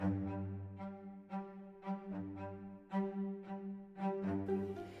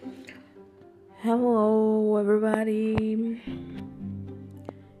Hello, everybody.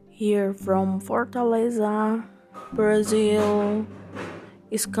 Here from Fortaleza, Brazil.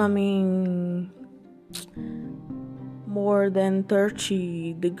 Is coming more than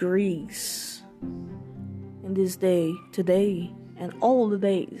 30 degrees in this day, today, and all the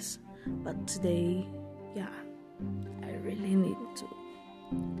days. But today, I really need to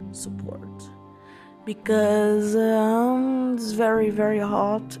support because it's very, very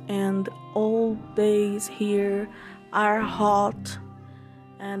hot, and all days here are hot,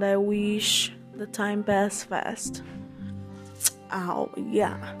 and I wish the time pass fast. Oh,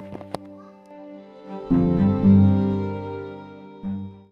 yeah.